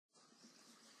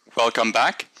Welcome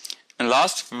back. In the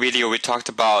last video we talked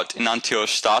about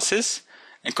enantiostasis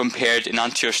and compared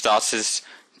enantiostasis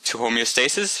to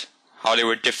homeostasis, how they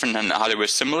were different and how they were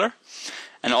similar.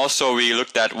 And also we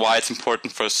looked at why it's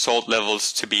important for salt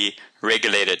levels to be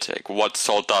regulated, like what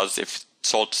salt does if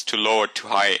salt is too low or too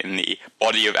high in the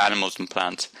body of animals and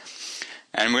plants.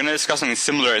 And we're going to discuss something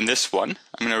similar in this one.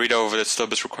 I'm going to read over the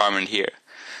syllabus requirement here.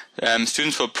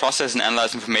 Students will process and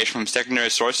analyze information from secondary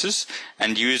sources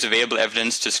and use available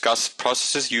evidence to discuss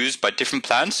processes used by different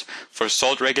plants for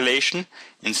salt regulation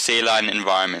in saline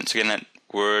environments. Again, that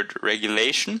word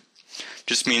regulation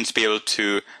just means to be able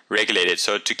to regulate it,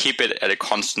 so to keep it at a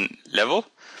constant level.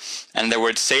 And the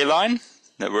word saline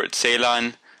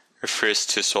refers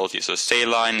to salty. So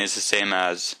saline is the same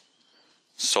as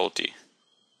salty.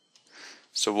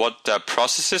 So what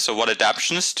processes or what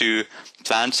adaptations do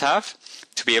plants have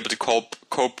to be able to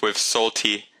cope with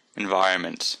salty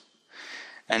environments?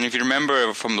 And if you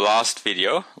remember from the last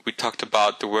video, we talked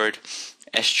about the word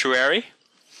estuary.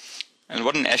 And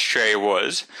what an estuary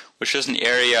was just an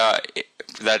area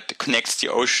that connects the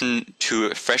ocean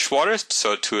to fresh water,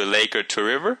 so to a lake or to a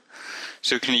river.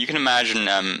 So you can imagine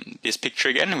this picture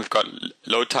again. We've got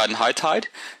low tide and high tide.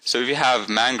 So if you have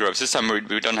mangroves, this time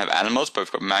we don't have animals, but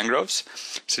we've got mangroves.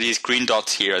 So these green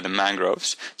dots here are the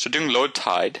mangroves. So during low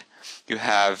tide, you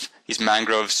have these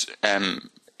mangroves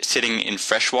sitting in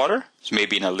fresh water, so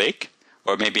maybe in a lake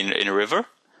or maybe in a river.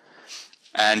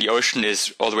 And the ocean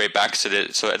is all the way back, so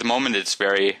at the moment it's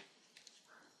very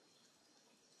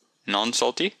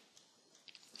non-salty.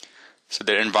 So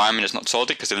their environment is not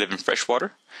salty because they live in fresh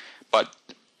water. But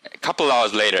a couple of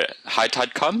hours later, high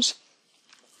tide comes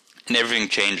and everything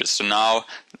changes. So now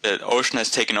the ocean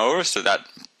has taken over, so that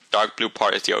dark blue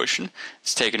part is the ocean.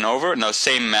 It's taken over. Now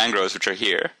same mangroves which are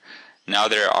here, now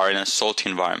they are in a salty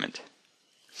environment.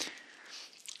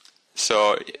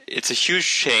 So it's a huge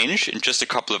change in just a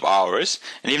couple of hours.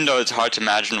 And even though it's hard to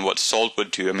imagine what salt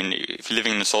would do, I mean, if you're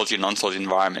living in a salty or non-salty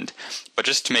environment, but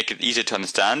just to make it easier to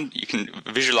understand, you can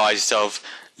visualize yourself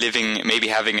living, maybe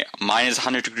having minus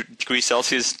 100 degrees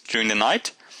Celsius during the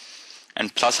night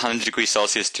and plus 100 degrees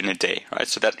Celsius during the day, right?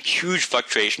 So that huge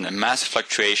fluctuation, a massive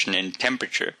fluctuation in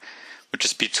temperature would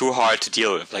just be too hard to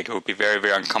deal with. Like, it would be very,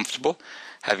 very uncomfortable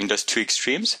having those two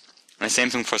extremes. And the same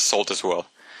thing for salt as well.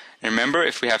 And remember,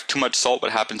 if we have too much salt,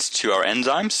 what happens to our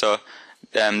enzymes? So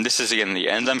this is again the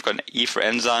enzyme. We've got an E for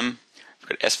enzyme, we've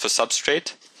got S for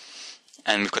substrate,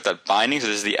 and we've got that binding. So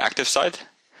this is the active site.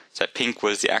 So that pink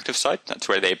was the active site. That's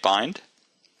where they bind.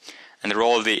 And the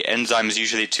role of the enzyme is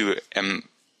usually to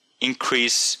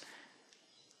increase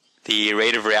the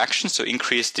rate of reaction, so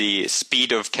increase the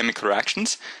speed of chemical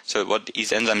reactions. So what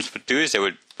these enzymes would do is they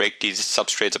would break these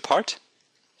substrates apart.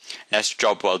 And that's a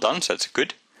job well done, so that's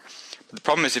good. But the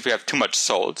problem is if we have too much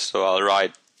salt, so I'll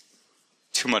write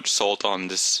too much salt on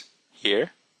this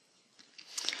here.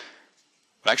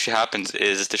 What actually happens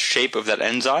is the shape of that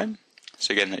enzyme,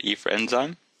 so again the E for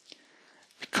enzyme,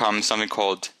 becomes something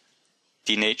called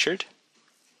denatured.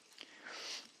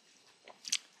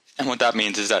 And what that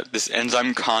means is that this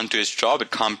enzyme can't do its job,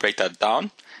 it can't break that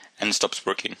down, and it stops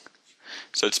working.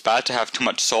 So it's bad to have too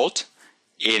much salt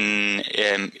in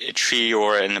a tree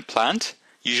or in a plant,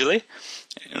 usually.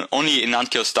 Only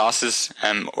enantiostasis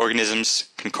organisms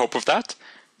can cope with that.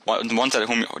 The ones that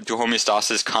do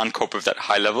homeostasis can't cope with that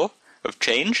high level of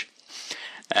change,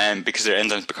 because their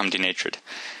enzymes become denatured.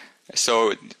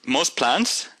 So most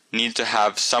plants need to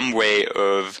have some way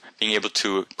of being able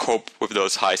to cope with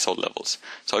those high salt levels.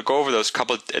 So I'll go over those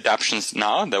couple of adaptations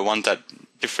now, the ones that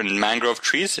different mangrove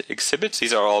trees exhibit.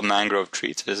 These are all mangrove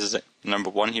trees. This is number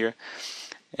one here,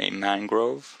 a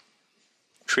mangrove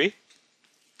tree.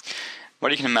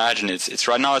 What you can imagine is, it's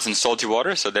right now it's in salty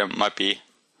water, so there might be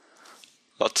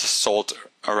lots of salt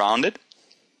around it.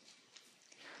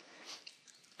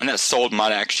 And that salt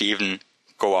might actually even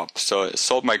go up. So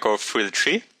salt might go through the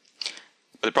tree,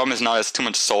 but the problem is now there's too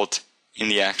much salt in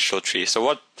the actual tree. So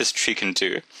what this tree can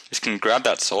do is can grab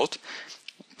that salt,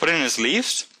 put it in its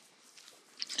leaves,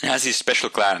 and it has these special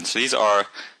glands. So these are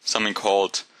something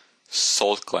called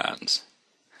salt glands,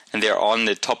 and they're on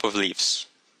the top of leaves.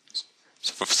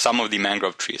 So for some of the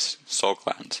mangrove trees, salt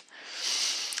glands.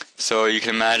 So you can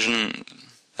imagine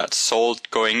that salt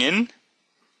going in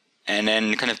and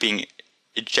then kind of being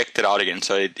ejected out again.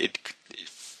 So it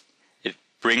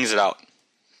brings it out.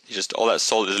 Just all that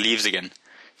salt leaves again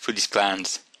through these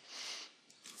glands.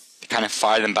 They kind of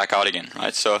fire them back out again,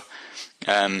 right? So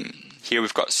here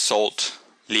we've got salt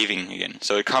leaving again.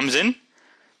 So it comes in,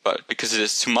 but because it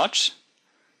is too much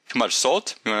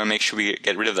salt, we want to make sure we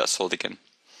get rid of that salt again.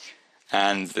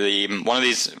 And one of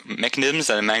these mechanisms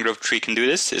that a mangrove tree can do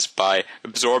this is by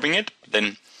absorbing it,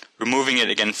 then removing it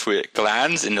again through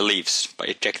glands in the leaves by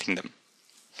ejecting them.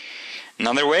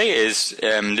 Another way is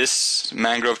this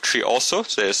mangrove tree also,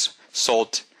 so there's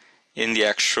salt in the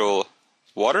actual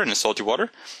water, in the salty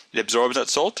water. It absorbs that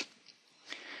salt,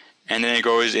 and then it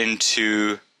goes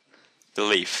into the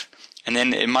leaf. And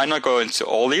then it might not go into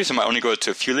all leaves, it might only go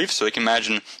to a few leaves, so you can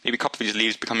imagine maybe a couple of these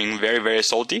leaves becoming very, very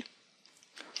salty.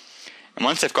 And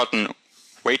once they've gotten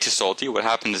way too salty, what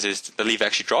happens is the leaf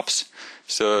actually drops.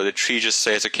 So the tree just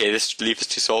says, okay, this leaf is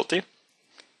too salty.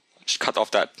 Just cut off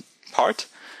that part,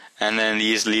 and then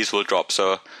these leaves will drop.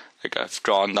 So like I've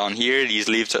drawn down here, these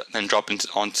leaves then drop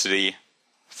onto the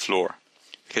floor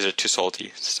because they're too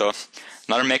salty. So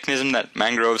another mechanism that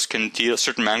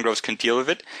certain mangroves can deal with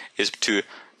it is to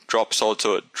drop salt,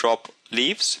 so drop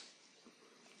leaves.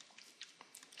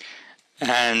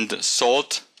 And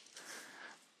salt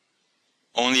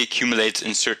only accumulates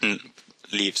in certain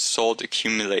leaves. Salt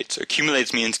accumulates.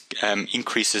 Accumulates means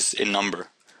increases in number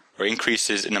or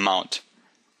increases in amount.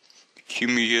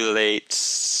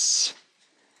 Accumulates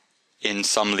in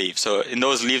some leaves. So in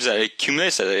those leaves that it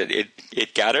accumulates,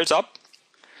 it gathers up,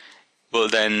 will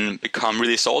then become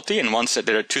really salty, and once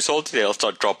they're too salty, they'll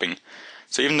start dropping.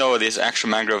 So even though this actual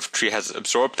mangrove tree has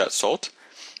absorbed that salt,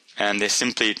 and they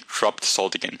simply drop the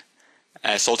salt again,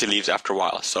 salty leaves after a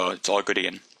while, so it's all good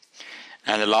again.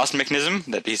 And the last mechanism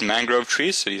that these mangrove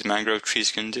trees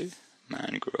can do,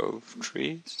 mangrove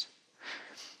trees,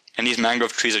 and these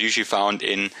mangrove trees are usually found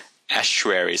in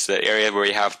estuaries, the area where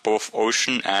you have both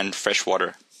ocean and fresh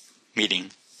water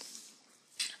meeting.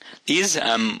 These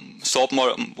salt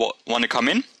want to come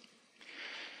in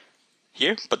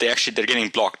here, but they're getting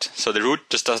blocked, so the root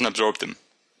just doesn't absorb them.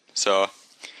 So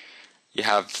you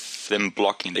have them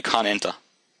blocking, they can't enter.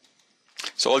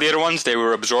 So all the other ones, they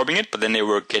were absorbing it, but then they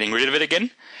were getting rid of it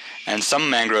again. And some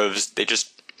mangroves, they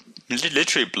just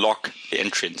literally block the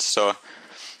entrance. So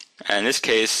in this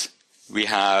case, we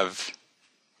have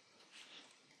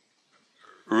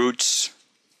roots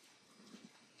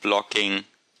blocking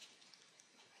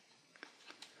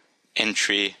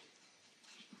entry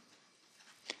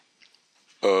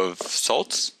of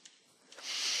salts.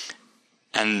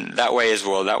 And that way as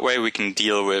well, that way we can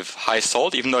deal with high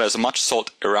salt, even though there's much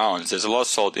salt around. There's a lot of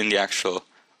salt in the actual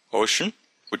ocean,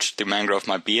 which the mangrove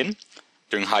might be in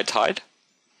during high tide.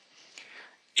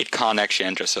 It can't actually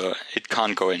enter, so it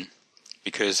can't go in,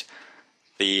 because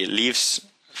the leaves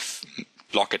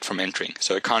block it from entering,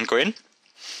 so it can't go in.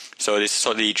 So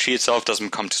the tree itself doesn't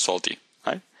become too salty,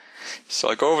 right? So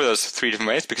I'll go over those three different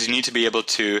ways, because you need to be able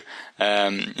to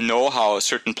know how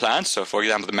certain plants, so for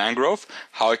example the mangrove,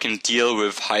 how it can deal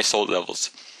with high salt levels.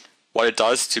 What it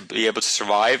does to be able to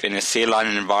survive in a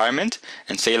saline environment,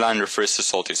 and saline refers to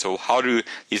salty. So how do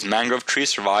these mangrove trees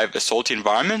survive a salty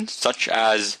environment, such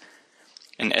as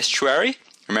an estuary?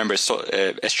 Remember,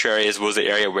 estuaries was the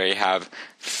area where you have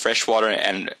fresh water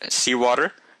and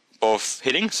seawater both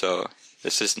hitting, so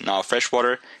this is now fresh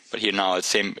water, but here now it's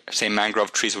same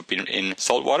mangrove trees would be in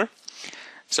salt water.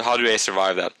 So how do they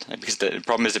survive that? Because the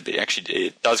problem is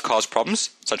it does cause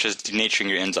problems, such as denaturing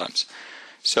your enzymes.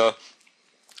 So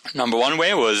number one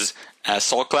way was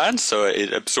salt glands. So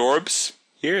it absorbs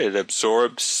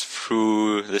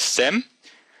through the stem,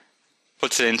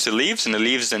 puts it into leaves, and the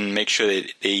leaves then make sure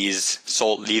that they use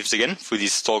salt leaves again through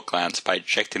these salt glands by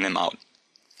ejecting them out.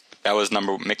 That was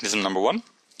mechanism number one.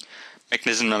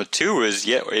 Mechanism number two was,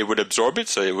 it would absorb it,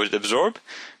 so it would absorb,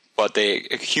 but they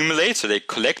accumulate, so they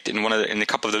collect in a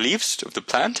couple of the leaves of the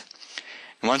plant,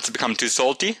 and once they become too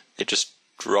salty, they just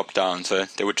drop down, so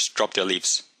they would just drop their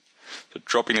leaves. So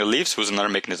dropping the leaves was another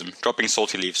mechanism, dropping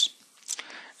salty leaves.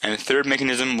 And the third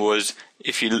mechanism was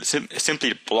if you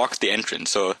simply block the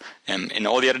entrance. So in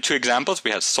all the other two examples,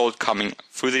 we had salt coming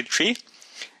through the tree.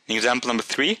 In example number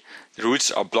 3, the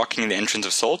roots are blocking the entrance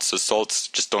of salts, so salts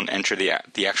just don't enter the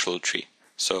actual tree.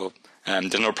 So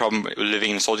there's no problem living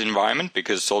in a salty environment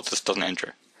because salt just doesn't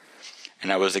enter.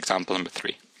 And that was example number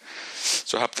 3.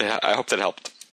 So I hope that helped.